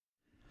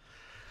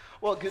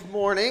Well, good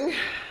morning.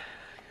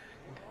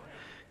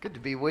 Good to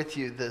be with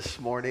you this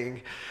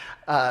morning.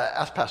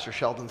 As Pastor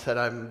Sheldon said,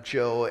 I'm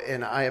Joe,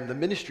 and I am the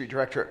ministry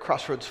director at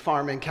Crossroads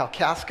Farm in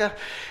Kalkaska,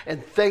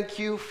 and thank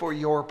you for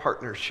your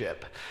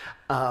partnership.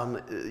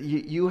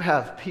 You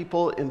have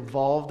people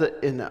involved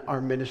in our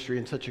ministry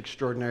in such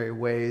extraordinary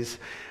ways.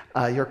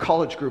 Your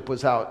college group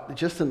was out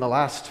just in the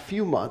last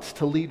few months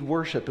to lead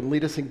worship and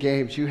lead us in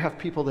games. You have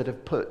people that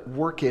have put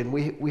work in.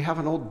 We have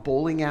an old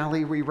bowling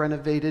alley we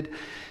renovated.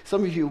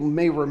 Some of you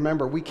may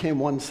remember we came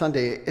one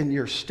Sunday and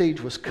your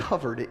stage was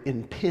covered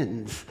in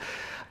pins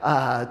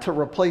to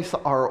replace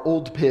our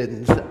old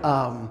pins.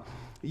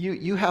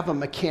 You have a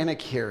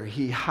mechanic here.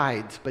 He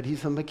hides, but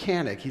he's a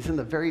mechanic. He's in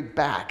the very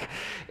back,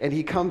 and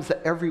he comes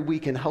every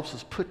week and helps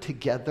us put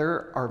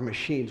together our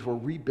machines. We're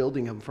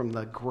rebuilding them from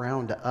the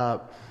ground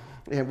up.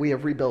 And we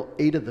have rebuilt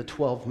 8 of the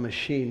 12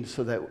 machines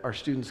so that our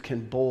students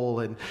can bowl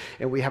and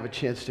we have a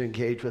chance to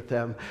engage with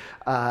them.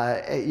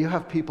 You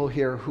have people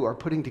here who are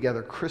putting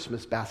together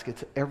Christmas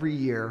baskets every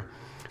year.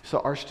 So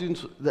our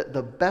students,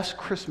 the best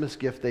Christmas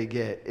gift they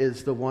get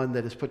is the one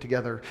that is put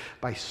together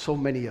by so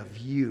many of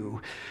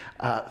you.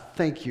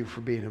 Thank you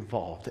for being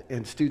involved.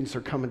 And students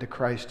are coming to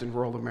Christ in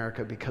rural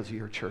America because of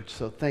your church.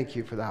 So thank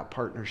you for that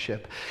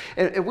partnership.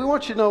 And we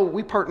want you to know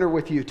we partner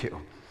with you too.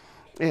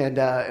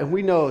 And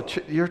we know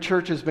your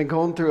church has been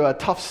going through a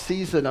tough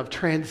season of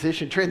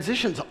transition.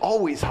 Transition's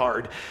always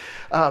hard,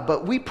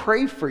 but we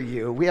pray for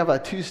you. We have a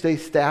Tuesday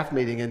staff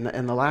meeting, and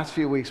in the last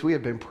few weeks, we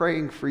have been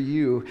praying for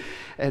you,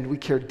 and we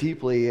care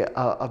deeply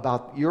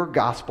about your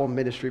gospel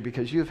ministry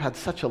because you've had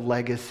such a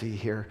legacy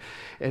here,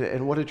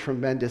 and what a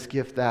tremendous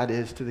gift that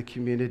is to the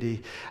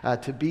community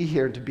to be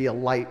here and to be a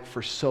light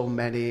for so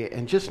many.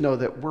 And just know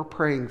that we're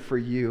praying for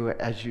you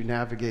as you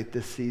navigate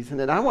this season.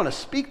 And I want to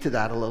speak to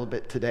that a little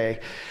bit today.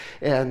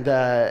 And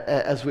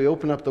as we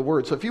open up the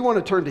Word. So if you want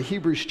to turn to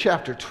Hebrews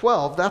chapter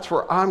 12, that's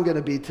where I'm going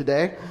to be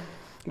today.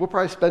 We'll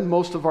probably spend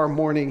most of our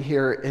morning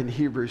here in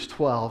Hebrews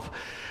 12.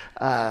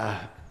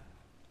 Pastor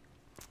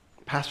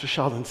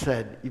Sheldon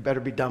said, you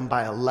better be done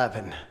by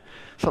 11.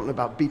 Something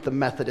about beat the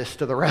Methodist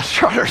to the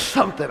restaurant or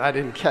something. I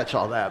didn't catch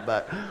all that,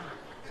 but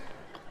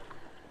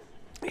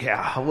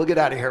yeah, we'll get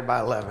out of here by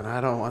 11.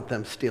 I don't want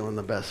them stealing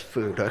the best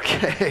food,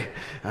 okay?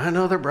 I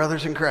know they're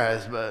brothers in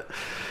Christ, but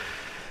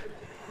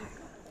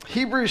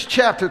Hebrews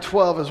chapter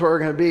 12 is where we're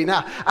going to be.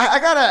 Now, I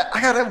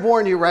gotta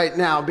warn you right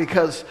now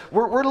because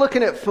we're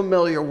looking at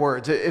familiar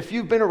words. If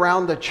you've been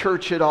around the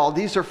church at all,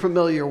 these are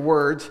familiar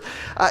words.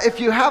 If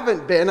you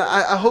haven't been,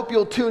 I hope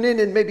you'll tune in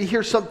and maybe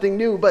hear something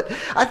new. But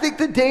I think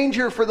the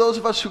danger for those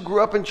of us who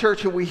grew up in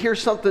church and we hear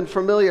something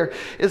familiar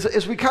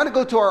is we kind of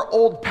go to our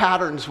old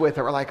patterns with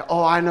it. We're like,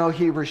 oh, I know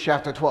Hebrews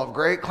chapter 12,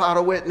 great cloud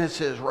of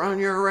witnesses, run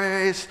your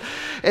race.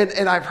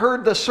 And I've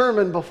heard the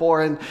sermon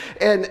before, and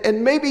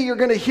maybe you're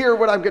going to hear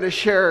what I'm going to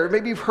share.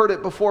 Maybe you've heard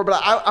it before,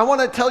 but I want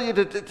to tell you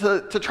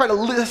to try to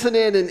listen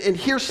in and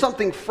hear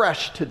something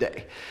fresh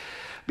today.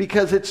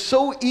 Because it's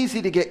so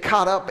easy to get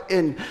caught up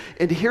in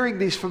hearing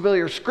these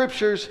familiar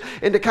scriptures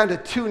and to kind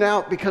of tune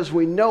out because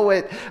we know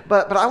it.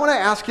 But I want to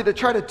ask you to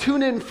try to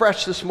tune in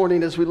fresh this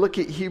morning as we look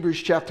at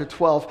Hebrews chapter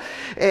 12.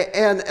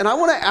 And I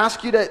want to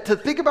ask you to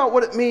think about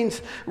what it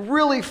means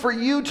really for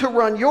you to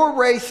run your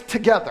race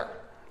together.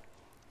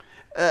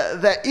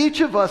 That each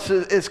of us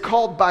is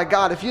called by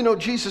God. If you know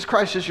Jesus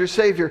Christ as your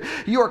Savior,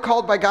 you are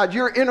called by God.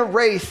 You're in a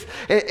race,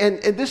 and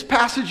this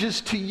passage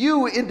is to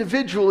you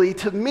individually,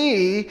 to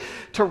me,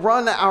 to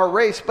run our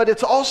race, but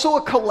it's also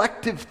a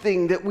collective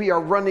thing that we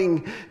are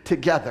running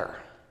together.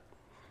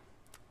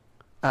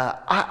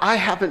 I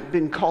haven't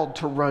been called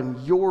to run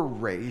your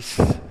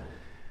race,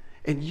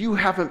 and you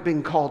haven't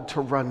been called to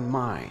run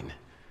mine.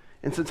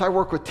 And since I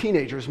work with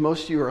teenagers,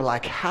 most of you are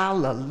like,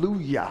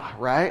 hallelujah,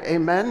 right?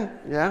 Amen?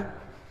 Yeah?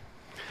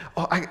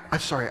 Oh, I'm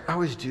sorry. I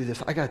always do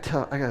this. I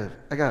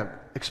gotta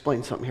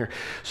explain something here.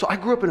 So I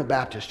grew up in a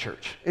Baptist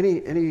church.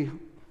 Any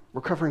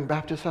recovering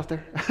Baptists out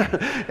there?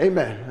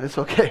 Amen. It's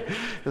okay.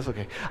 It's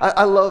okay.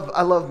 I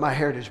love my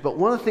heritage. But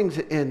one of the things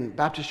in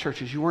Baptist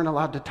churches, you weren't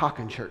allowed to talk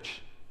in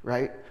church,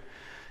 right?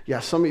 Yeah,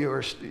 some of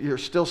you you're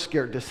still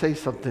scared to say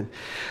something.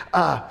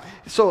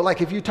 So like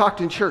if you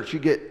talked in church, you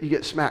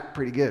get smacked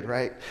pretty good,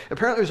 right?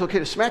 Apparently it's okay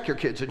to smack your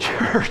kids in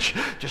church.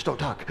 Just don't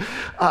talk.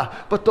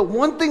 But the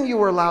one thing you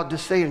were allowed to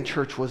say in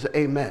church was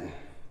amen,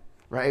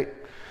 right?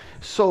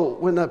 So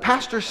when the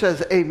pastor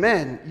says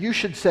amen, you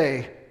should say,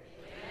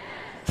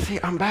 amen. See,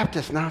 I'm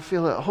Baptist, now I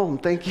feel at home.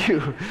 Thank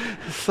you.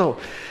 So,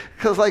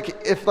 because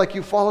if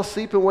you fall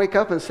asleep and wake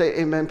up and say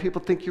amen,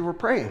 people think you were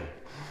praying.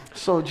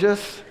 So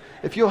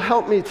if you'll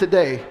help me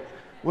today,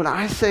 when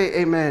I say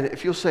amen,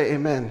 if you'll say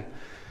amen,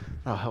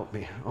 that'll help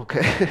me,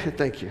 okay?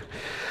 Thank you.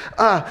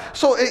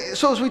 So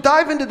as we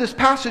dive into this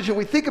passage and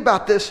we think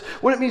about this,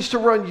 what it means to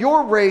run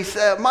your race,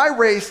 my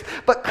race,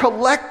 but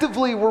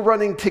collectively we're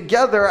running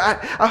together,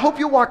 I hope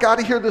you'll walk out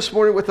of here this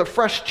morning with a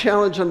fresh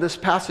challenge on this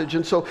passage.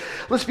 And so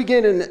let's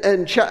begin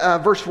in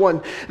verse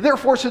 1.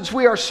 Therefore, since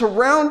we are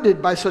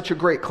surrounded by such a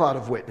great cloud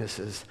of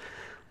witnesses,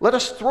 Let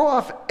us throw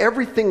off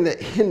everything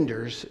that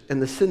hinders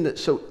and the sin that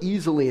so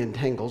easily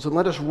entangles, and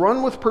let us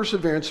run with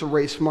perseverance the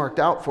race marked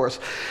out for us,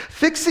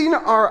 fixing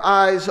our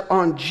eyes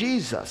on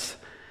Jesus,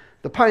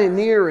 the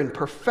pioneer and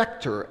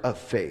perfecter of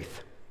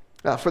faith.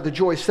 For the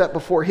joy set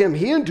before him,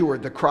 he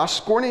endured the cross,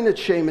 scorning its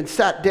shame, and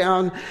sat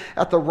down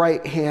at the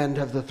right hand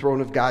of the throne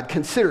of God.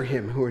 Consider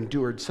him who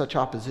endured such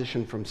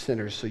opposition from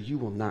sinners, so you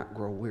will not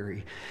grow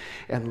weary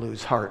and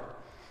lose heart.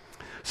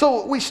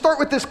 So we start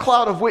with this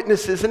cloud of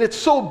witnesses, and it's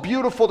so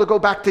beautiful to go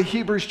back to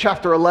Hebrews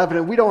chapter 11,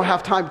 and we don't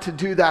have time to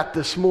do that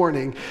this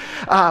morning.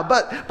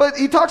 But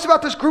he talks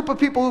about this group of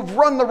people who've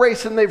run the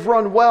race and they've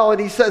run well, and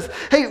he says,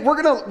 hey,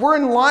 we're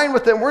in line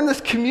with them. We're in this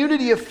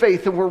community of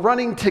faith, and we're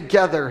running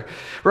together,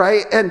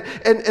 right? And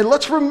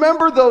let's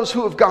remember those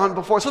who have gone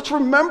before us. Let's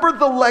remember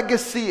the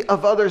legacy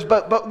of others,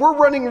 but we're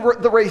running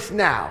the race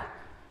now.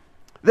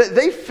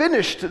 They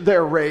finished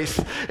their race.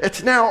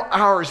 It's now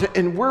ours,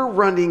 and we're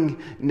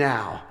running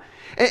now.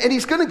 And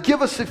he's going to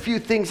give us a few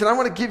things, and I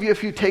want to give you a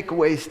few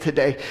takeaways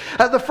today.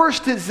 The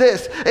first is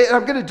this, and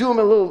I'm going to do them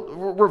in a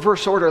little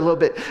reverse order a little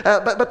bit.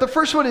 But the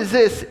first one is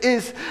this,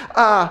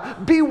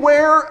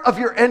 beware of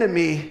your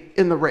enemy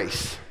in the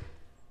race.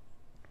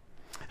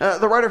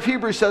 The writer of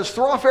Hebrews says,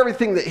 throw off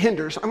everything that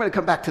hinders. I'm going to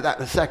come back to that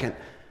in a second.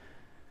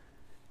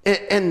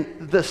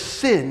 And the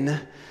sin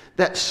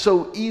that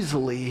so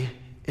easily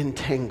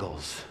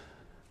entangles.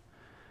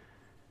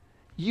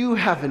 You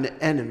have an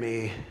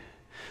enemy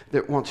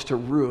that wants to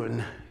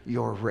ruin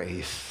your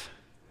race.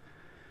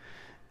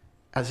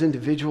 As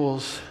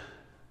individuals,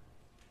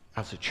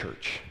 as a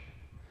church.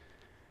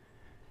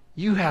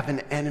 You have an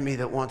enemy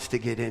that wants to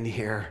get in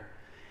here,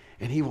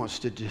 and he wants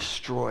to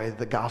destroy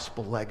the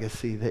gospel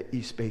legacy that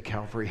East Bay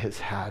Calvary has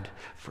had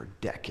for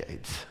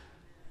decades.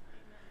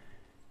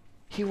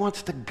 He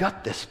wants to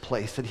gut this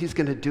place, and he's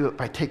going to do it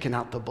by taking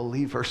out the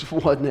believers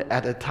one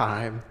at a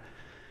time.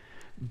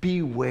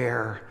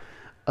 Beware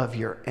of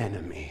your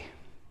enemy.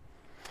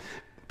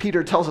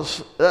 Peter tells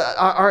us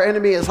our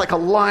enemy is like a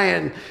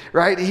lion,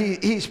 right?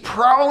 He's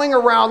prowling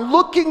around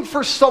looking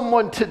for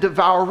someone to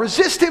devour.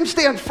 Resist him,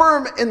 stand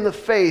firm in the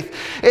faith.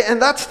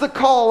 And that's the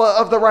call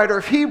of the writer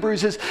of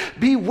Hebrews is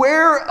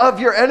beware of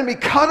your enemy.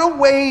 Cut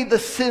away the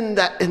sin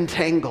that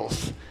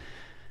entangles.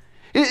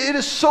 It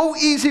is so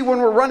easy when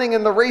we're running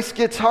and the race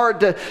gets hard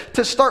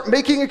to start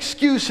making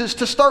excuses,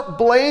 to start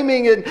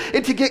blaming, and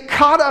to get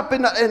caught up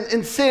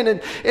in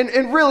sin.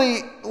 And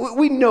really,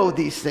 we know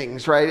these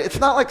things, right? It's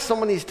not like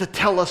someone needs to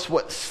tell us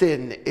what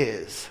sin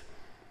is.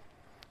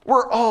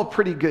 We're all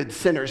pretty good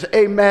sinners.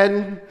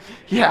 Amen?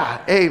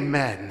 Yeah,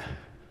 amen.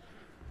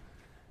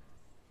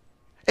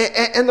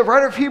 And the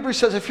writer of Hebrews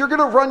says, if you're going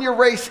to run your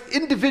race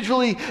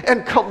individually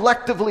and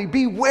collectively,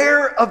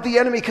 beware of the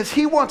enemy because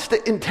he wants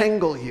to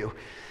entangle you.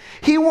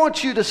 He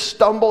wants you to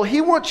stumble.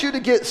 He wants you to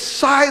get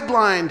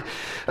sidelined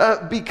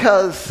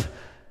because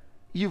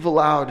you've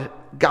allowed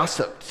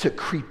gossip to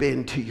creep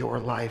into your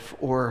life,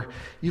 or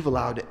you've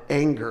allowed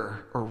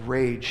anger or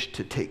rage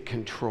to take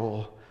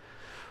control,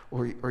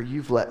 or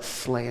you've let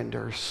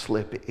slander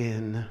slip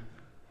in.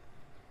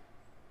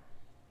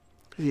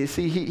 You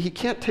see, he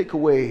can't take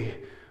away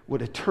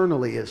what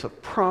eternally is a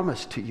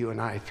promise to you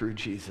and I through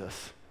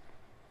Jesus.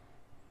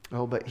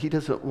 Oh, but he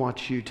doesn't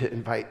want you to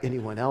invite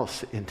anyone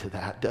else into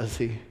that, does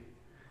he?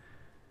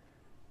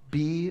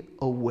 Be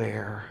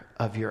aware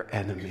of your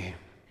enemy.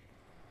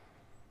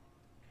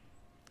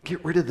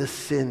 Get rid of the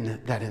sin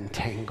that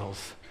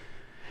entangles.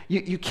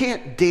 You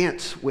can't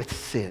dance with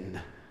sin.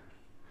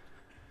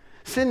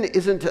 Sin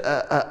isn't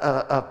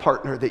a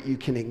partner that you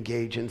can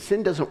engage in.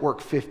 Sin doesn't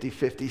work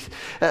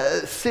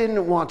 50-50.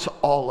 Sin wants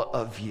all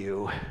of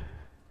you.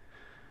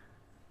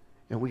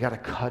 And we got to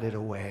cut it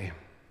away.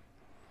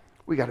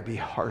 We got to be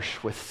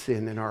harsh with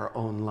sin in our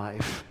own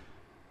life.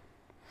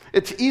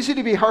 It's easy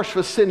to be harsh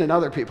with sin in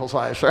other people's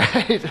lives,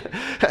 right?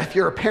 If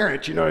you're a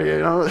parent, you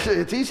know,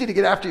 it's easy to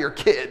get after your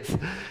kids.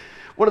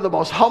 One of the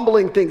most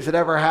humbling things that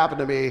ever happened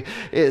to me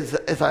is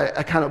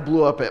I kind of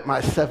blew up at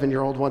my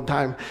 7-year-old one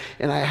time,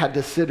 and I had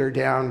to sit her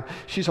down.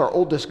 She's our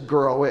oldest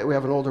girl. We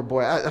have an older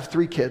boy. I have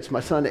 3 kids. My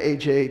son,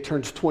 AJ,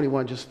 turns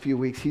 21 just a few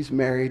weeks. He's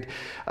married.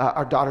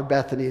 Our daughter,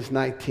 Bethany, is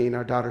 19.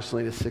 Our daughter,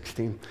 Selena, is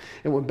 16.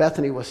 And when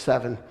Bethany was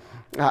 7,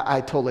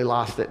 I totally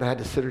lost it, and I had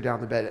to sit her down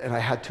in the bed, and I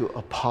had to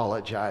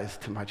apologize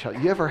to my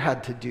child. You ever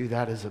had to do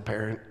that as a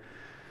parent?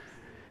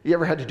 You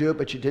ever had to do it,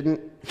 but you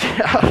didn't?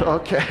 Yeah,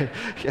 okay.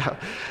 Yeah,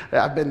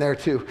 I've been there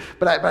too.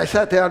 But I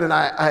sat down and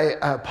I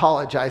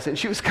apologized, and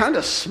she was kind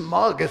of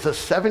smug as a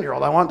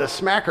 7-year-old. I wanted to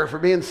smack her for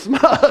being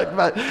smug,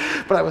 but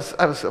I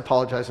was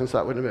apologizing, so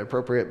that wouldn't have been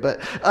appropriate.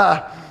 But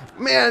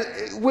man,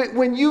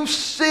 when you've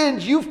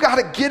sinned, you've got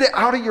to get it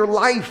out of your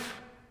life.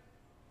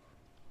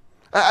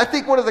 I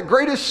think one of the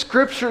greatest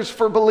scriptures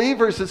for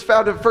believers is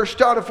found in 1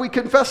 John. If we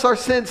confess our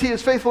sins, he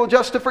is faithful and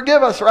just to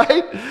forgive us,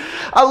 right?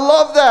 I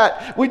love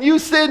that. When you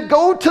sin,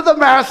 go to the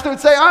master and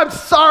say, I'm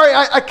sorry,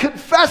 I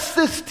confess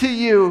this to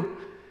you.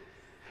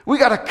 We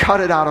got to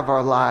cut it out of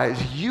our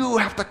lives. You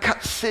have to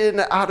cut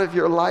sin out of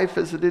your life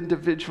as an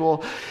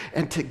individual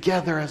and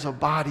together as a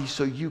body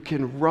so you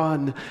can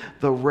run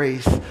the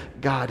race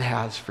God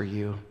has for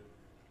you.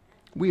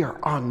 We are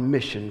on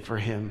mission for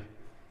him.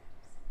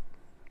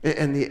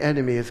 And the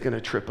enemy is going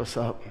to trip us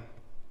up.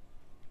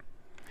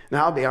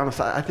 Now, I'll be honest,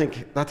 I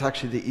think that's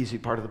actually the easy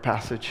part of the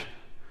passage.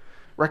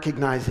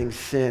 Recognizing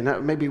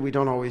sin. Maybe we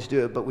don't always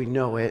do it, but we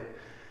know it.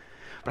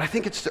 But I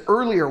think it's the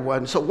earlier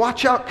one. So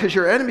watch out because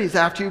your enemy's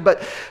after you,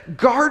 but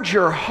guard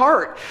your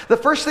heart. The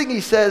first thing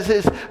he says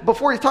is,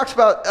 before he talks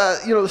about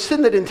the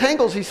sin that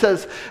entangles, he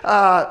says,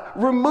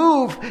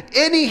 remove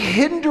any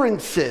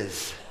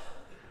hindrances.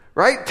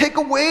 Right? Take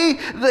away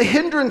the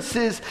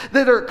hindrances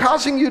that are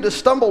causing you to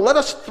stumble. Let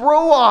us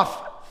throw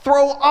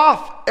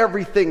off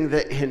everything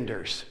that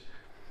hinders.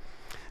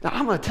 Now,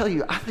 I'm going to tell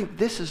you, I think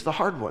this is the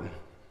hard one.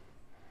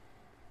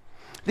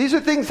 These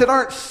are things that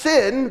aren't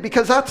sin,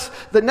 because that's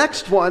the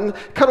next one.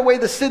 Cut away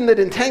the sin that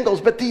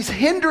entangles. But these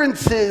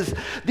hindrances,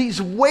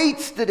 these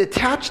weights that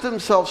attach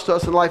themselves to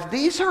us in life,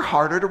 these are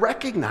harder to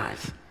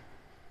recognize.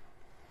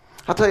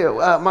 I'll tell you,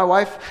 my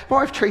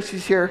wife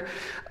Tracy's here.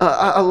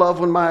 I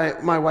love when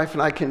my wife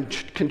and I can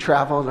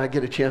travel and I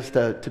get a chance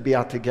to be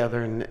out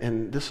together.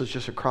 And this is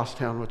just across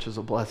town, which is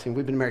a blessing.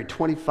 We've been married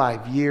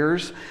 25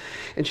 years,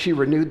 and she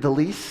renewed the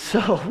lease.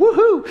 So,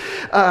 woohoo!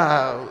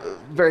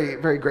 Very,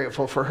 very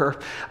grateful for her.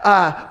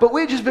 But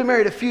we had just been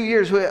married a few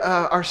years.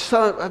 Our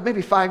son,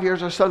 maybe 5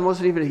 years. Our son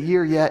wasn't even a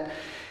year yet.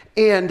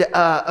 And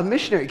a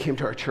missionary came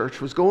to our church.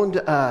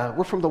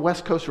 We're from the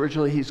West Coast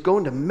originally. He's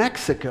going to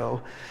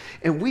Mexico.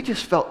 And we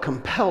just felt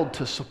compelled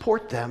to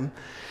support them.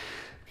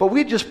 But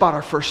we had just bought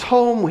our first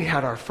home. We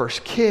had our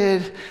first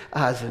kid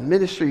as a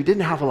ministry. We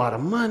didn't have a lot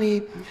of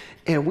money.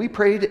 And we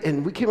prayed,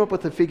 and we came up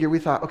with a figure. We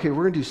thought, okay,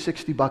 we're going to do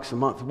 $60 a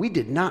month. We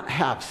did not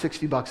have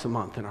 $60 a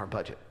month in our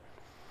budget.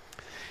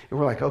 And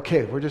we're like,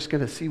 okay, we're just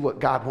going to see what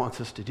God wants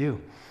us to do.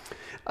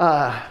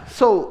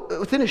 So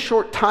within a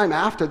short time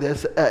after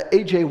this,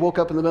 AJ woke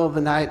up in the middle of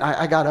the night.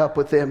 I got up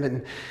with him,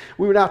 and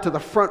we went out to the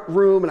front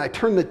room, and I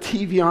turned the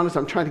TV on as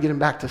I'm trying to get him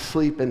back to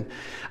sleep. And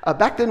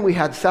back then we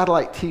had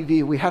satellite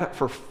TV. We had it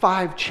for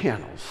 5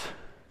 channels,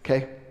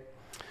 okay?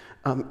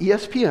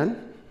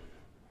 ESPN,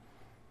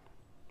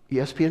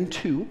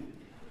 ESPN2,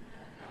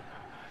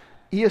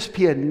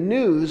 ESPN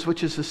News,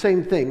 which is the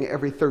same thing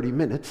every 30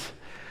 minutes,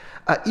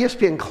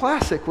 ESPN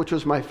Classic, which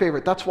was my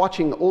favorite. That's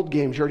watching old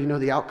games you already know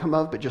the outcome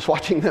of, but just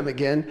watching them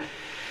again.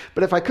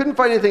 But if I couldn't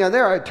find anything on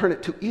there, I'd turn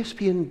it to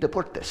ESPN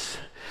Deportes,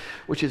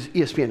 which is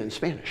ESPN in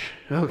Spanish,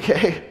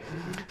 okay?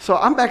 So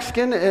I'm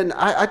Mexican, and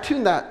I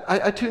tuned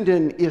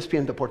in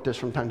ESPN Deportes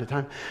from time to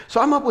time. So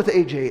I'm up with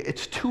AJ.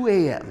 It's 2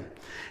 a.m.,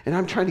 and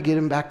I'm trying to get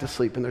him back to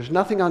sleep, and there's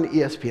nothing on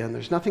ESPN.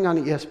 There's nothing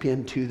on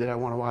ESPN2 that I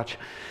want to watch.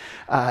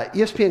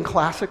 ESPN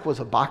Classic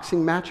was a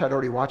boxing match I'd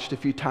already watched a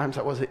few times.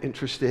 I wasn't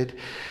interested.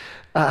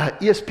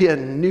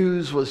 ESPN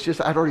News was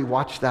I'd already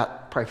watched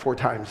that probably 4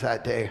 times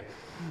that day.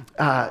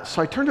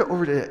 So I turned it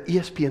over to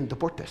ESPN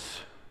Deportes.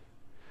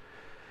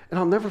 And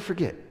I'll never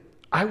forget,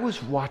 I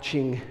was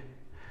watching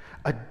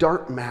a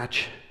dart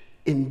match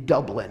in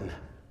Dublin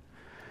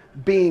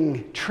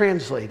being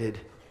translated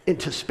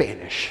into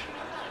Spanish.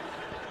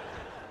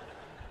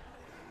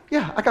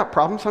 Yeah, I got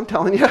problems, I'm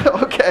telling you,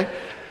 okay.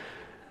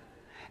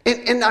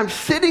 And I'm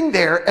sitting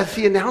there as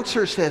the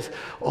announcer says,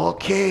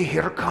 okay,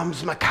 here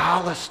comes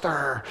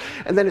McAllister.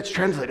 And then it's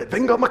translated,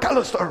 Venga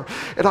McAllister.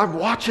 And I'm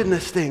watching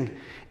this thing.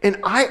 And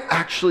I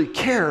actually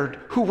cared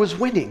who was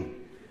winning.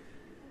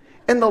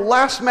 And the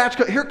last match,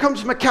 here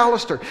comes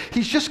McAllister.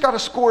 He's just got to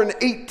score an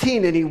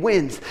 18 and he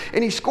wins.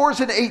 And he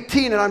scores an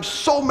 18 and I'm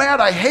so mad.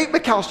 I hate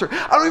McAllister.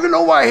 I don't even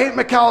know why I hate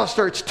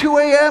McAllister. It's 2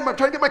 a.m. I'm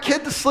trying to get my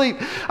kid to sleep.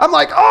 I'm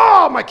like,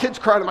 oh, my kid's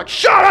crying. I'm like,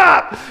 shut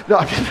up. No,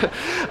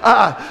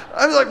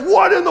 I'm like,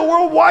 what in the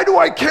world? Why do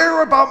I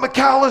care about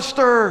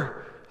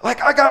McAllister?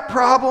 Like, I got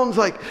problems.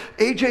 Like,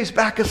 AJ's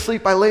back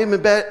asleep. I lay him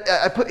in bed.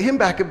 I put him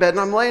back in bed and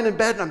I'm laying in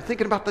bed and I'm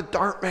thinking about the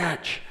dart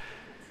match.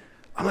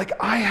 I'm like,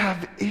 I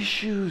have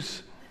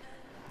issues.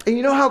 And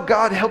you know how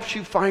God helps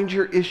you find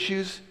your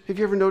issues? Have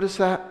you ever noticed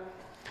that?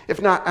 If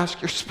not,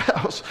 ask your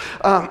spouse.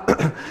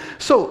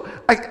 So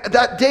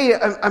that day,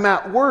 I'm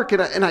at work,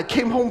 and I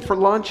came home for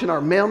lunch, and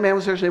our mailman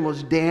was there. His name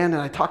was Dan,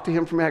 and I talked to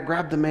him for a minute. I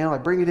grabbed the mail. I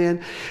bring it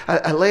in.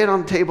 I lay it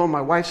on the table. My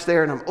wife's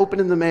there, and I'm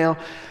opening the mail,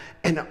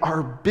 and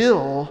our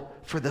bill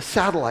for the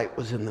satellite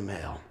was in the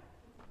mail.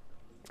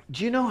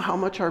 Do you know how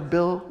much our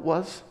bill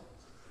was?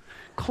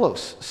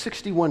 Close,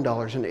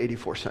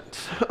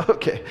 $61.84.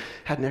 Okay,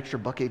 had an extra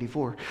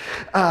 $1.84.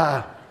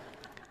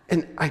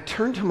 And I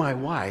turned to my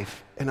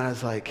wife and I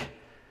was like,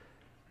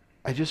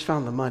 I just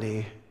found the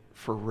money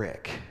for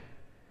Rick.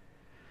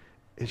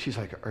 And she's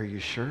like, are you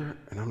sure?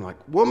 And I'm like,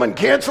 woman,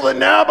 cancel it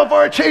now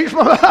before I change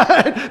my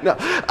mind. No,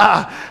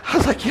 I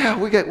was like, yeah,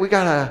 we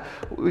gotta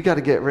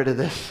get rid of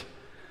this,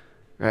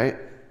 right?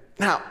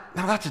 Now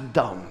that's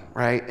dumb,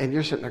 right? And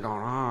you're sitting there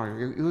going, oh,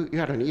 you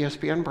got an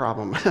ESPN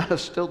problem. I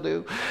still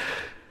do.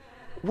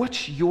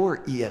 What's your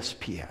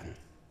ESPN?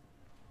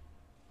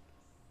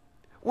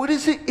 What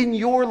is it in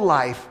your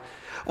life?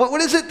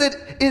 What is it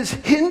that is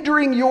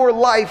hindering your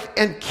life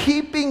and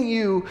keeping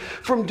you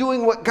from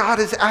doing what God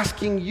is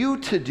asking you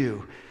to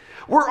do?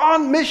 We're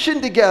on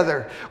mission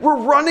together.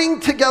 We're running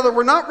together.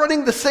 We're not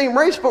running the same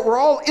race, but we're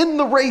all in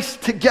the race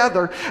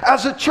together.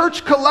 As a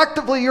church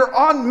collectively, you're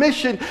on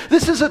mission.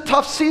 This is a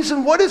tough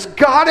season. What is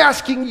God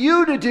asking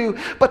you to do?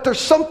 But there's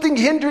something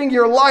hindering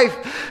your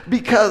life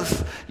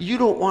because you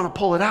don't want to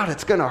pull it out.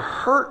 It's going to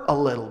hurt a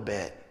little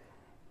bit.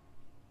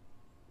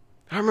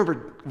 I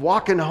remember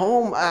walking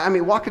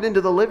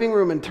into the living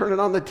room and turning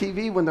on the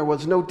TV when there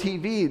was no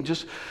TV and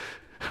just,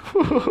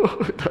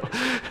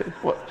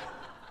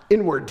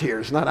 inward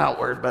tears, not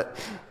outward, but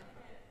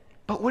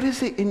what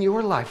is it in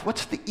your life?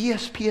 What's the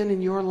ESPN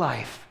in your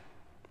life?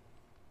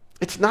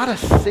 It's not a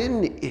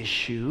sin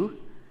issue.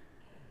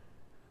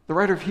 The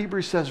writer of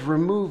Hebrews says,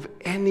 remove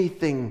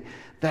anything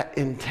that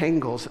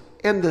entangles.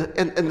 And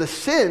the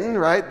sin,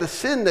 right? The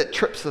sin that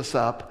trips us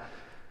up.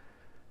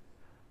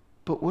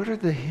 But what are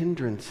the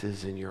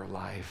hindrances in your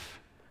life?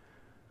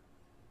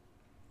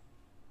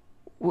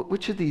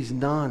 Which of these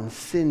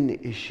non-sin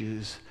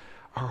issues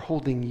are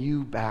holding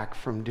you back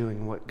from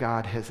doing what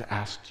God has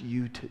asked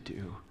you to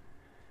do?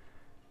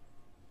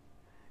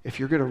 If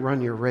you're going to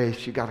run your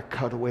race, you got to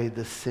cut away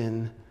the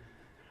sin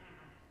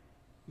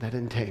that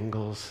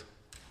entangles.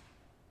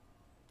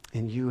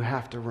 And you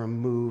have to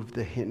remove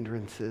the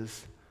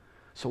hindrances.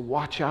 So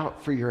watch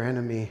out for your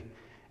enemy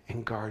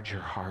and guard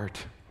your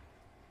heart.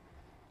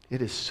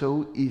 It is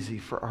so easy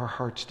for our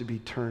hearts to be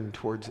turned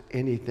towards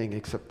anything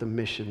except the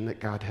mission that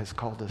God has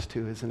called us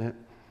to, isn't it?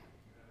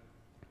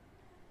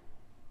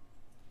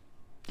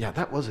 Yeah,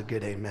 that was a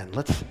good amen.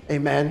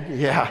 Amen.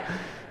 Yeah.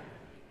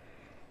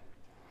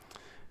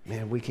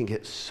 Man, we can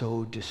get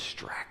so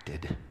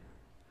distracted.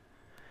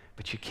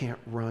 But you can't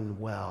run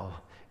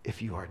well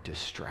if you are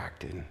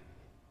distracted.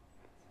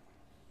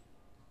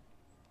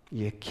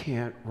 You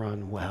can't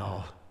run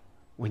well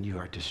when you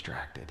are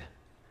distracted.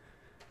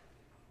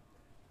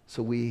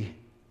 So we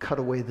cut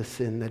away the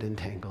sin that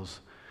entangles.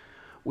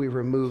 We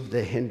remove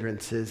the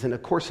hindrances. And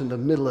of course, in the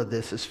middle of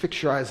this is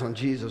fix your eyes on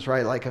Jesus,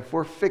 right? Like if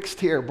we're fixed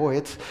here,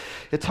 boy,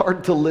 it's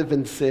hard to live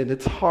in sin.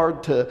 It's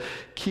hard to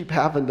keep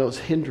having those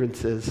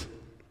hindrances.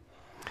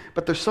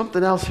 But there's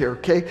something else here,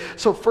 okay?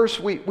 So first,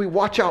 we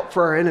watch out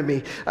for our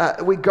enemy.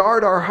 We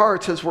guard our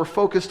hearts as we're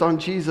focused on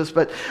Jesus.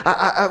 But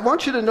I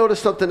want you to notice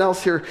something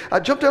else here.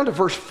 Jump down to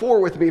verse 4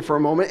 with me for a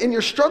moment. In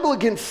your struggle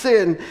against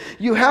sin,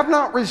 you have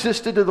not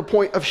resisted to the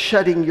point of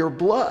shedding your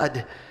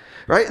blood.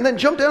 Right? And then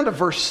jump down to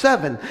verse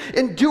 7.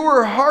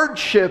 Endure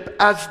hardship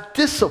as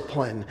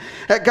discipline.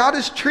 God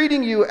is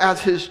treating you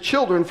as his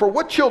children. For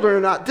what children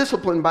are not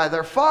disciplined by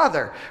their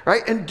father?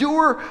 Right?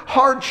 Endure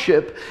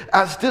hardship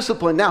as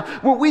discipline. Now,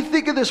 when we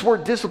think of this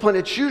word discipline,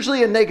 it's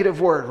usually a negative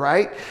word,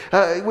 right?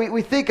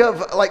 We think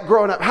of like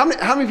growing up. How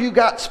many of you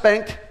got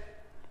spanked?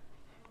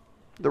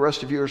 The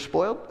rest of you are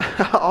spoiled.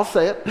 I'll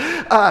say it.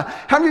 How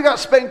many of you got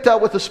spanked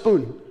with a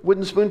spoon?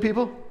 Wooden spoon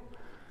people?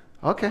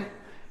 Okay.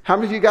 How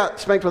many of you got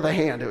spanked with a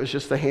hand? It was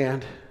just the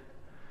hand.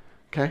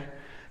 Okay.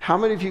 How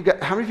many of you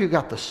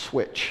got the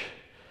switch?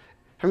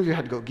 How many of you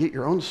had to go get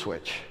your own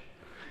switch?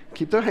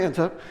 Keep their hands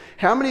up.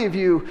 How many of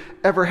you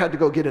ever had to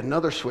go get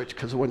another switch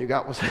because the one you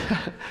got was,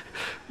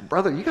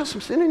 brother, you got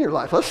some sin in your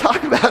life. Let's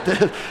talk about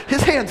this.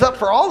 His hand's up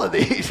for all of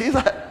these. He's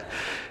like,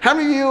 how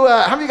many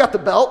of you got the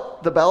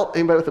belt? The belt?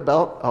 Anybody with the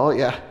belt? Oh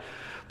yeah.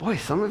 Boy,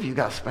 some of you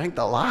got spanked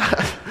a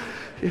lot.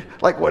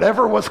 Like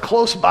whatever was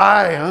close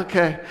by,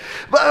 okay.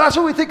 But that's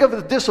what we think of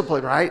as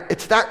discipline, right?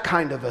 It's that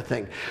kind of a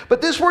thing.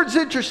 But this word's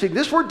interesting.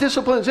 This word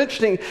discipline is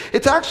interesting.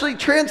 It's actually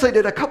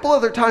translated a couple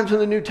other times in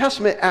the New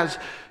Testament as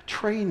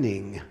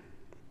training.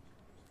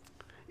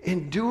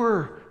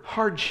 Endure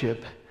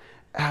hardship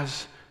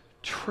as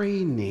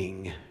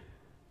training.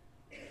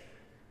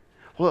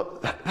 Well,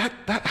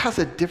 that has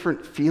a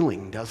different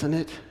feeling, doesn't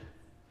it?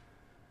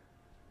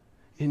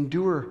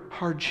 Endure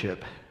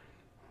hardship.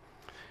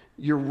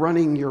 You're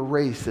running your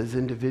race as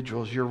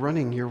individuals. You're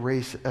running your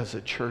race as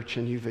a church,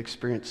 and you've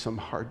experienced some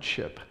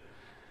hardship.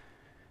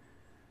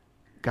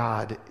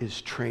 God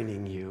is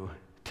training you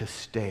to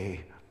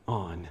stay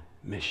on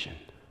mission.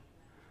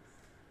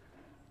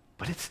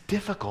 But it's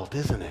difficult,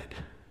 isn't it?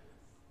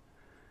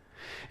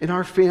 In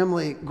our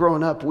family,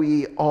 growing up,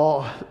 we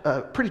all,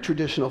 pretty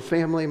traditional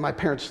family. My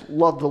parents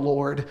loved the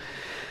Lord.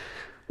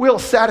 We all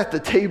sat at the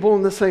table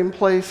in the same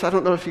place. I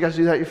don't know if you guys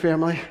do that in your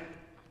family.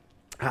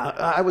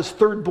 I was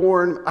third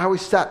born. I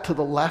always sat to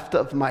the left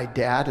of my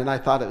dad, and I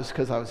thought it was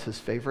because I was his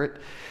favorite.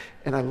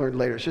 And I learned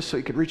later, it's just so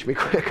he could reach me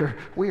quicker.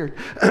 Weird.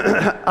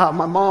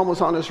 My mom was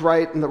on his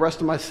right, and the rest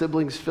of my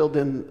siblings filled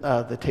in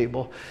the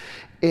table.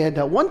 And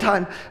one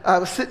time, I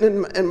was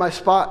sitting in my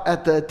spot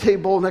at the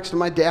table next to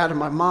my dad, and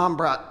my mom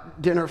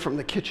brought dinner from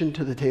the kitchen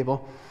to the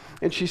table.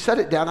 And she set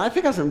it down. I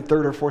think I was in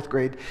third or fourth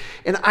grade.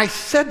 And I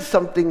said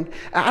something.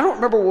 I don't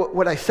remember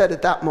what I said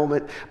at that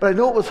moment, but I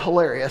know it was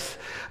hilarious.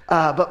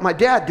 But my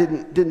dad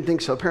didn't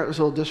think so. Apparently it was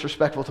a little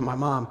disrespectful to my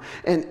mom.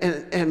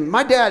 And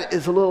my dad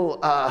is a little,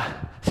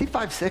 is he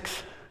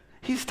 5'6"?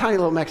 He's a tiny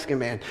little Mexican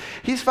man.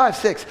 He's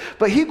 5'6",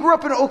 but he grew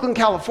up in Oakland,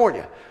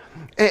 California.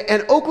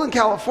 And Oakland,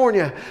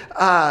 California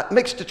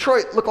makes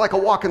Detroit look like a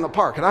walk in the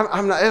park. And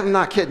I'm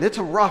not kidding. It's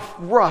a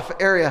rough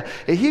area.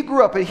 And he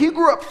grew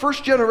up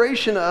first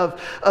generation of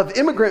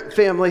immigrant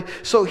family.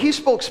 So he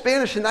spoke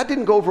Spanish, and that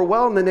didn't go over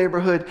well in the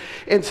neighborhood.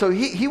 And so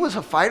he was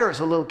a fighter as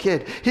a little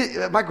kid.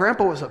 My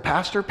grandpa was a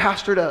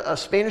pastored a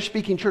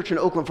Spanish-speaking church in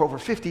Oakland for over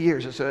 50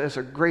 years. It's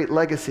a great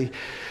legacy.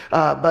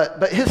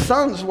 But his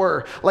sons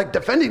were like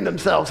defending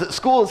themselves at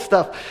school and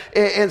stuff.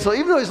 And so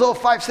even though he's a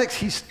little 5'6",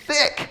 he's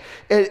thick.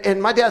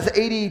 And my dad's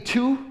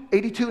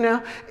 82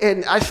 now,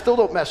 and I still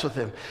don't mess with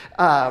him.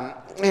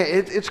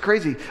 It's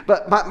crazy.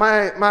 But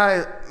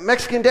my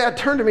Mexican dad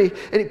turned to me,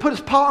 and he put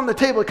his paw on the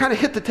table. It kind of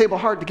hit the table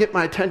hard to get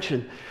my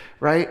attention,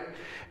 right?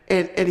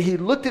 And he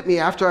looked at me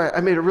after I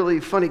made a really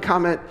funny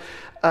comment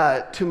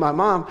to my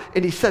mom,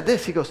 and he said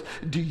this. He goes,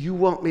 "Do you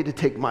want me to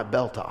take my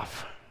belt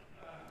off?"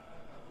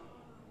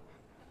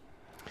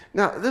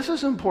 Now, this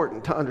is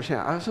important to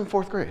understand. I was in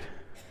 4th grade.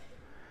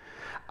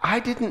 I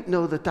didn't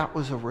know that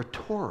was a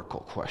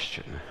rhetorical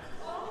question.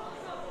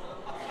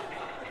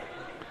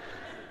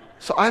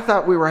 So I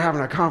thought we were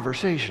having a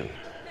conversation.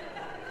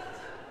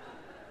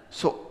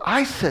 So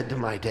I said to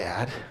my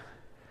dad,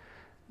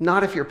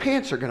 "Not if your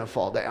pants are going to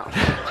fall down."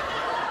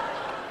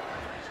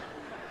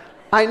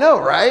 I know,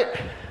 right?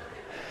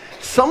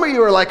 Some of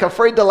you are like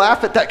afraid to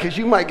laugh at that because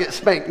you might get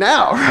spanked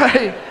now,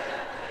 right?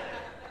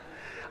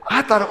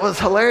 I thought it was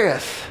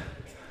hilarious.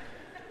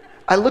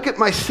 I look at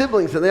my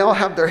siblings, and they all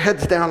have their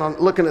heads down on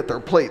looking at their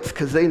plates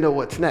because they know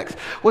what's next.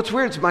 What's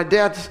weird is my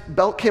dad's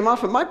belt came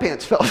off and my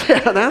pants fell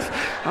down. I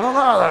don't know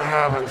how that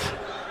happens.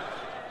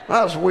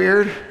 That was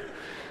weird.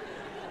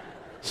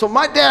 So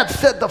my dad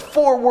said the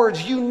 4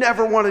 words you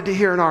never wanted to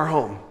hear in our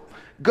home.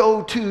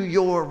 Go to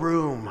your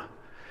room.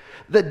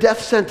 The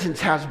death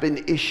sentence has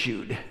been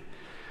issued.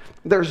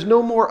 There's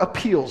no more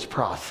appeals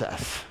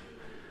process.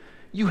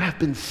 You have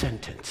been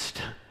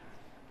sentenced.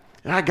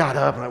 And I got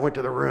up and I went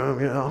to the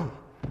room,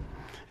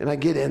 and I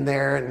get in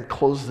there and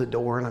close the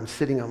door, and I'm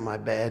sitting on my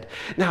bed.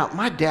 Now,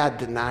 my dad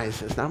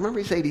denies this. Now, remember,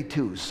 he's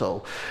 82,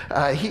 so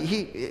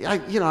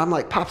I'm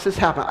like, "Pops, this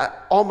happened."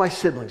 All my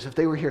siblings, if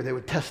they were here, they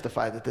would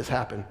testify that this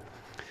happened.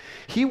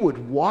 He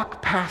would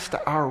walk past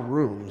our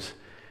rooms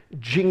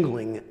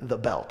jingling the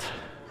belt.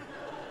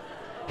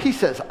 He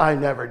says, "I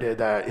never did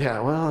that." Yeah,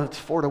 well, it's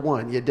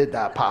 4-1. You did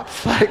that,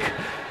 Pops.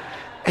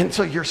 And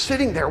so you're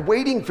sitting there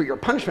waiting for your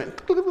punishment.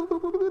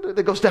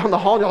 That goes down the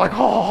hall, and you're like,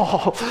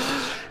 "Oh."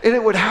 And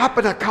it would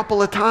happen a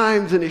couple of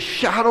times, and his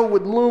shadow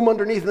would loom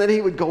underneath, and then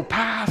he would go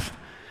past.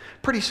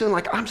 Pretty soon,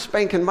 like, I'm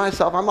spanking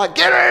myself. I'm like,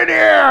 "Get in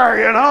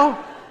here,"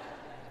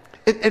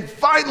 And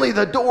finally,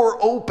 the door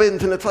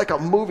opens, and it's like a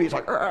movie. It's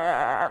like, you're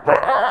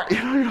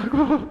like,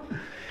 "Oh."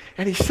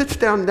 And he sits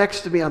down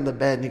next to me on the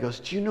bed, and he goes,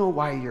 "Do you know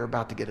why you're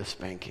about to get a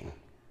spanking?"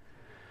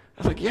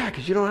 I was like, "Yeah,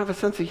 because you don't have a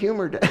sense of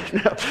humor,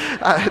 Dad."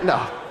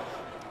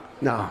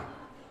 No.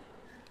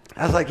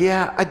 I was like,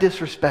 "Yeah, I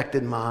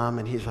disrespected Mom."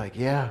 And he's like,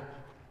 "Yeah."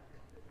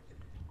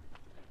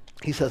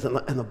 He says,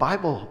 in the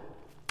Bible,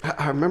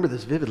 I remember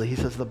this vividly. He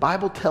says, the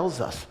Bible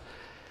tells us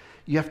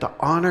you have to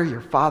honor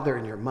your father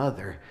and your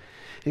mother.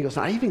 And he goes,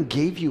 "I even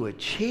gave you a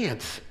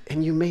chance,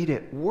 and you made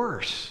it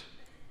worse."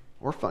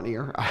 Or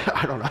funnier,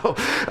 I don't know.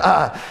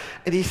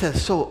 And he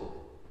says, "So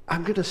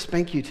I'm going to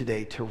spank you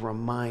today to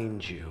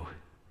remind you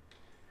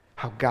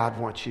how God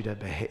wants you to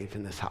behave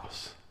in this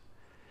house."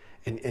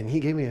 And he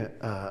gave me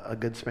a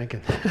good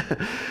spanking.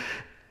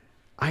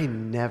 I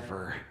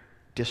never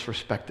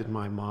disrespected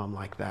my mom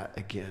like that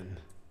again,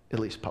 at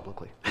least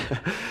publicly.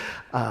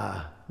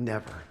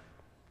 Never.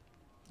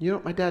 You know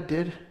what my dad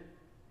did?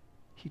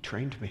 He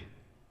trained me.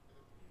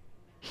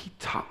 He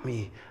taught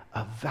me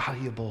a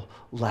valuable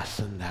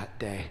lesson that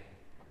day.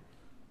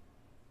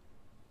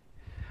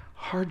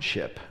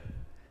 Hardship.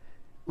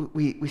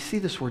 We see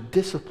this word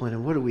discipline,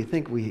 and what do we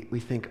think? We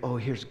think, "Oh,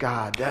 here's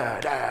God. Da,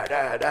 da,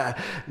 da, da."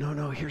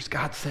 No, here's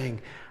God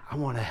saying, "I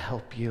want to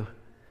help you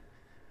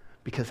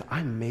because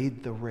I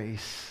made the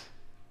race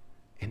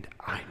and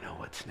I know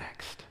what's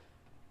next."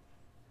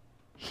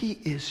 He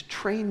is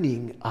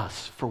training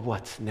us for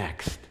what's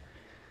next.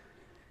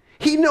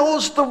 He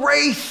knows the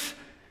race.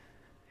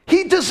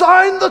 He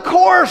designed the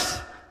course.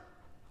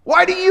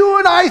 Why do you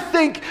and I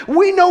think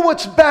we know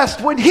what's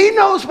best when he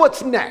knows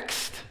what's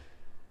next?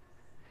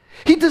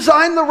 He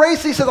designed the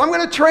race. He says, "I'm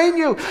going to train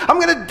you. I'm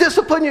going to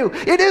discipline you."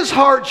 It is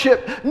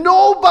hardship.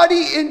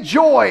 Nobody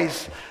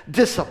enjoys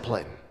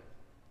discipline.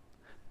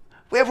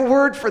 We have a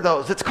word for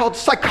those. It's called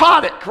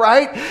psychotic,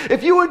 right?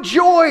 If you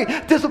enjoy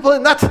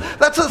discipline, that's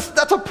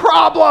a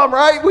problem,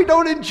 right? We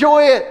don't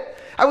enjoy it.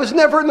 I was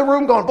never in the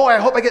room going, "Boy, I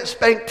hope I get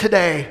spanked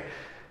today."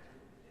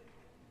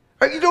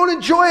 Right? You don't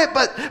enjoy it,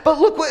 but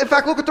look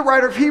what the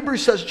writer of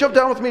Hebrews says. Jump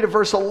down with me to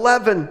verse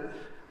 11.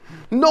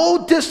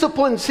 No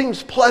discipline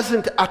seems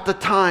pleasant at the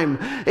time.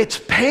 It's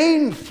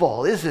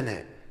painful, isn't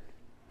it?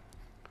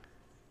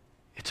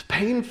 It's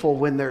painful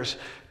when there's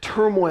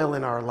turmoil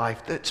in our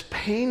life. It's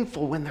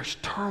painful when there's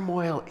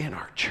turmoil in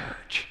our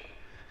church.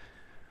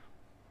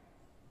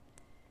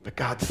 But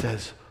God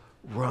says,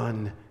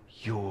 run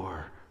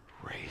your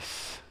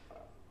race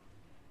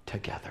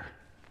together.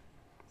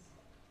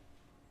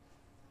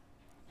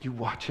 You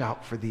watch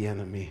out for the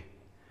enemy.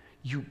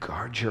 You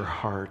guard your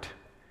heart.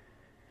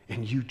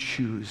 And you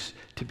choose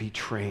to be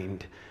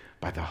trained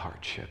by the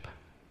hardship.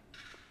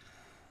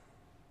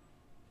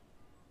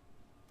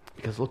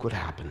 Because look what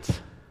happens.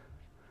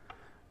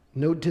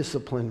 No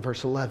discipline,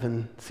 verse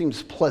 11,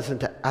 seems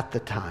pleasant at the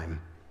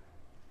time.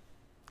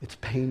 It's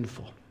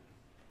painful.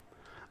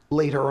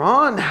 Later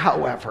on,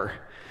 however,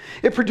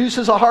 it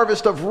produces a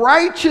harvest of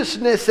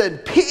righteousness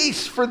and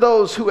peace for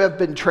those who have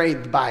been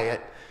trained by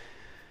it.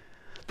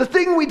 The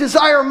thing we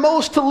desire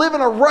most, to live in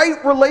a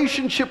right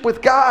relationship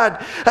with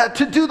God,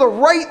 to do the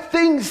right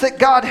things that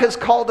God has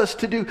called us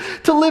to do,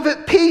 to live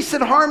at peace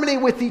and harmony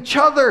with each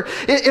other,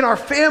 in our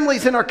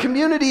families, in our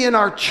community, in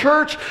our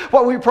church,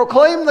 while we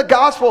proclaim the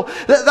gospel,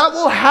 that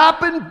will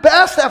happen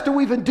best after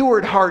we've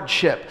endured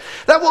hardship.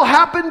 That will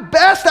happen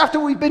best after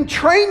we've been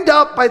trained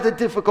up by the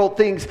difficult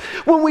things.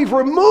 When we've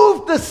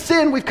removed the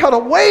sin, we've cut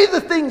away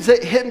the things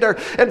that hinder,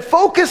 and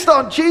focused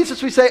on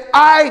Jesus, we say,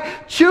 I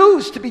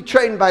choose to be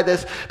trained by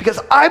this, because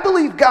I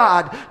believe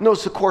God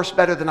knows the course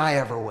better than I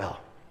ever will.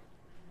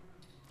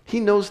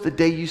 He knows the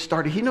day you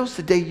started. He knows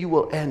the day you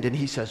will end. And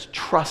he says,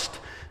 trust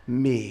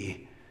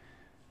me.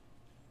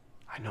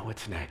 I know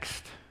what's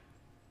next.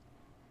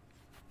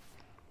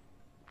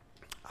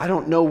 I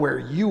don't know where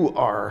you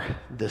are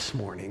this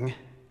morning.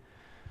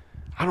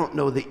 I don't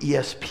know the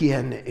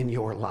ESPN in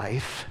your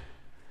life.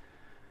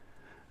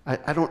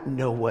 I don't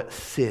know what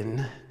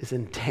sin is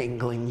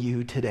entangling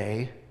you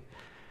today.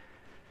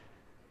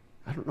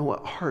 I don't know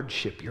what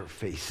hardship you're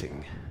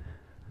facing.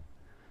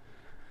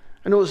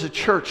 I know as a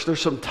church, there's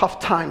some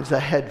tough times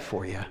ahead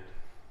for you.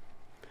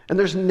 And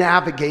there's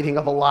navigating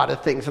of a lot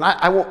of things. And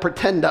I won't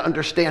pretend to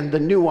understand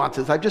the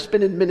nuances. I've just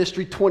been in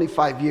ministry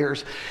 25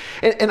 years,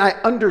 and I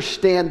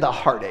understand the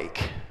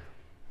heartache.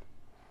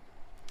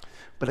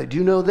 But I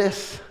do know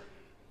this.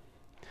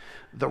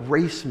 The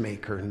race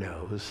maker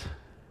knows.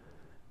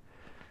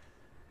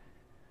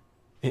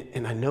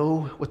 And I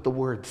know what the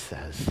word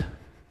says.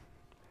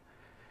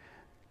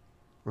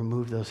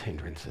 Remove those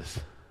hindrances.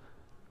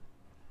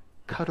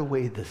 Cut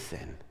away the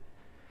sin.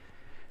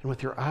 And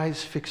with your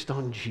eyes fixed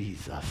on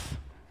Jesus,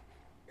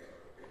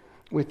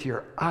 with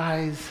your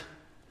eyes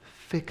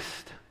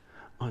fixed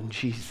on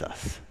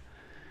Jesus,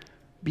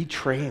 be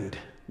trained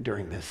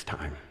during this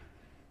time.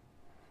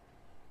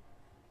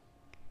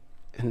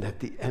 And that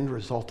the end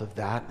result of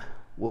that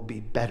will be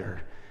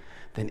better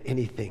than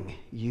anything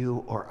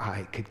you or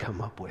I could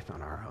come up with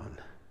on our own.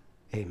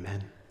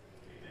 Amen.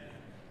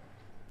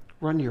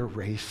 Run your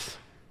race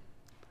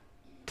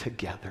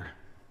together.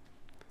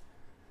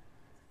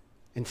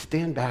 And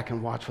stand back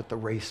and watch what the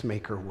race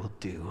maker will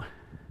do.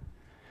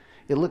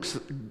 It looks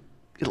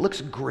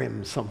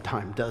grim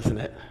sometimes, doesn't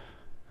it?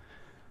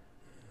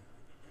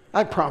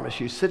 I promise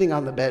you, sitting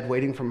on the bed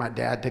waiting for my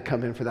dad to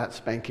come in for that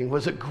spanking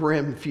was a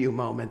grim few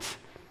moments.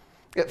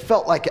 It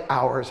felt like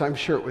hours. I'm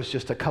sure it was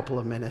just a couple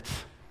of minutes.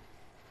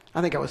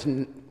 I think I was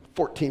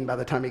 14 by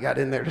the time he got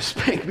in there to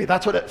spank me.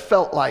 That's what it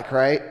felt like,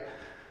 right?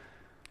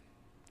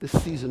 This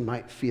season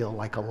might feel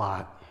like a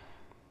lot.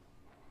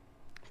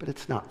 But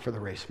it's not for the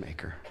race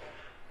maker.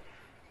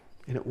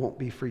 And it won't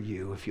be for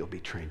you if you'll be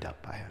trained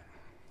up by it.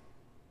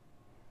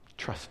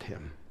 Trust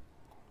him.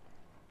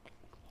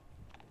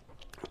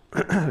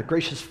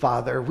 Gracious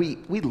Father, we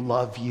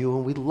love you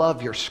and we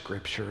love your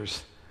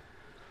scriptures.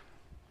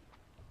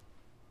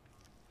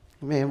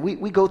 Man,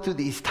 we go through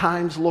these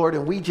times, Lord,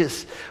 and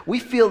we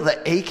feel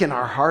the ache in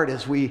our heart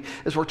as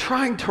we're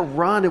trying to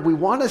run, and we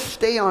want to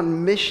stay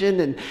on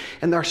mission,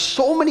 and there are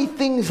so many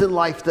things in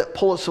life that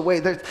pull us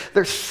away.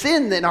 There's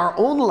sin in our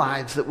own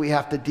lives that we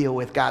have to deal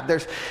with, God.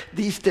 There's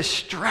these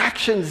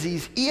distractions,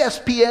 these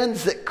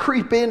ESPNs that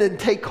creep in and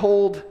take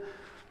hold.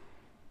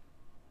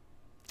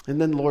 And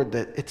then, Lord,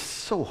 that it's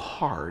so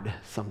hard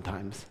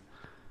sometimes.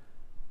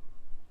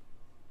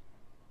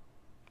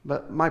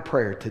 But my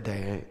prayer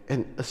today,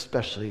 and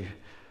especially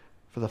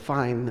for the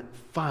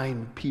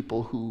fine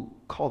people who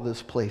call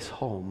this place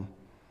home,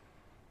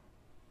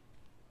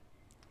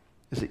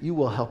 is that you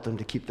will help them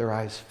to keep their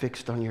eyes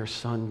fixed on your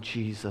Son,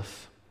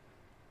 Jesus.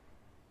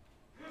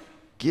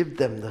 Give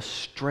them the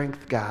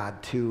strength,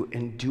 God, to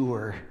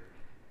endure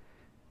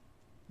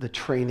the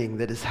training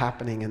that is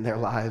happening in their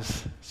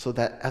lives, so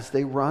that as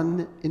they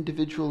run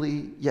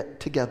individually yet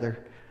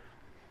together,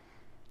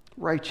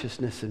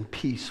 righteousness and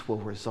peace will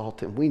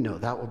result, and we know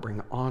that will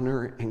bring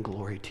honor and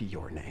glory to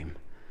your name.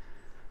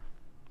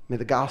 May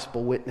the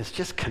gospel witness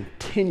just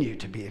continue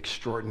to be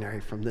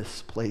extraordinary from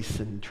this place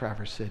in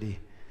Traverse City.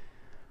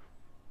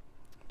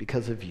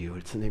 Because of you,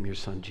 it's in the name of your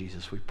Son,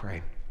 Jesus, we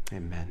pray.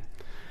 Amen.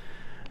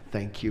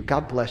 Thank you.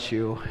 God bless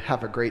you.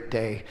 Have a great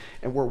day.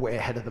 And we're way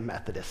ahead of the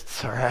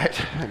Methodists, all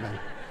right? Amen.